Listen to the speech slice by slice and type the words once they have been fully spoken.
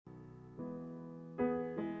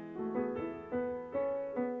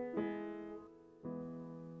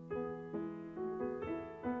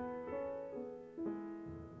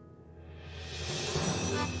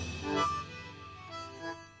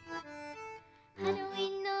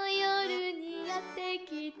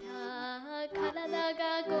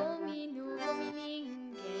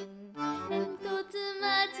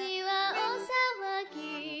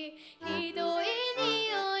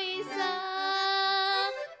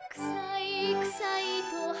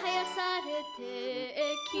れて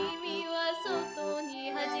君は外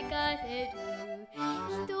に弾かれる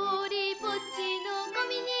一人ぼっちのゴ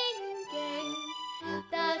ミ人間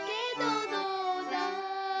だけどどうだ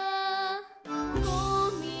ゴ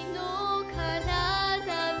ミの体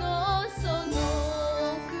のその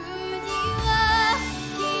奥には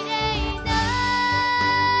綺麗な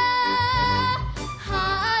ハ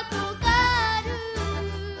ートがある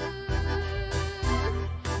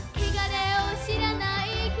汚れを知らない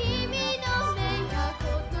君の目や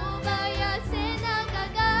言葉や背中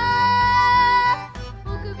が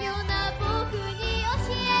臆病な僕に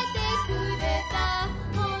教えてくれた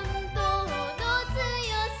本当の強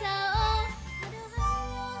さをハロハロ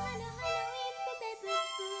ハロハロイッペペププ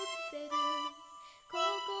ペル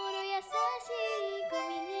心優しいゴ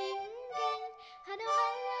ミ人間ハロハロ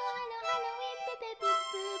ハロハロイッペペププ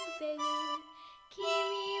ペル君は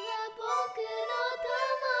僕の友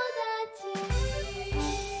達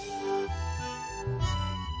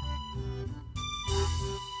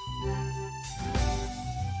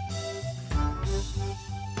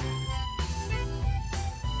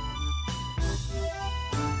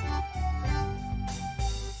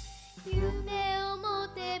夢を持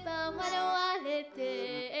てば笑われ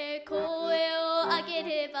て声を上げ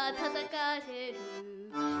れば叩かれる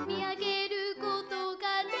見上げること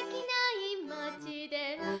ができない街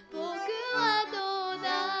で僕はどうだ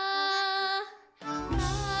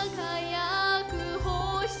輝く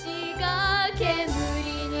星が煙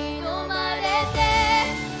に飲まれて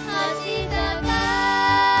明日が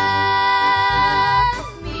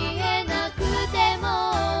見えなくても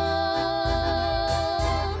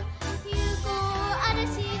有効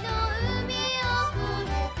嵐の海を越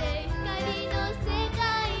えて光の世界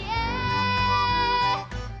へ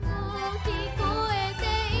もう聞こえて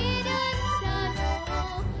いるんだ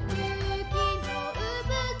ろう勇気の産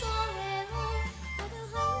声をハロ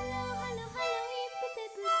ハロハロハロイッペ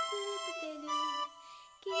ペププペル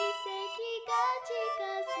奇跡が近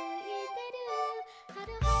づいてるハ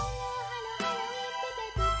ロハロハロハロイッペペ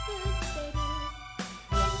プペル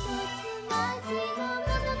煙突町の物語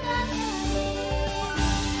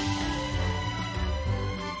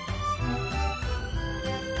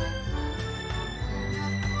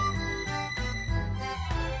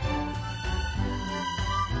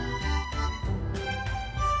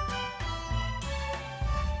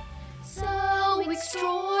So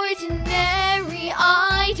extraordinary,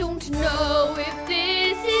 I don't know if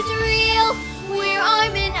this is real. We're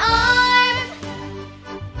arm in arm,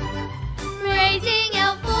 raising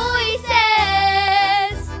our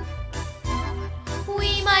voices.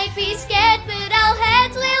 We might be scared, but our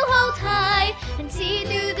heads will hold high and see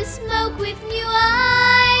through the smoke with new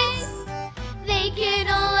eyes. They can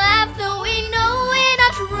all laugh, though we know we're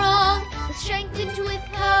not wrong. With strength and with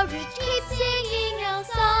courage, keep singing our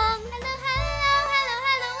song.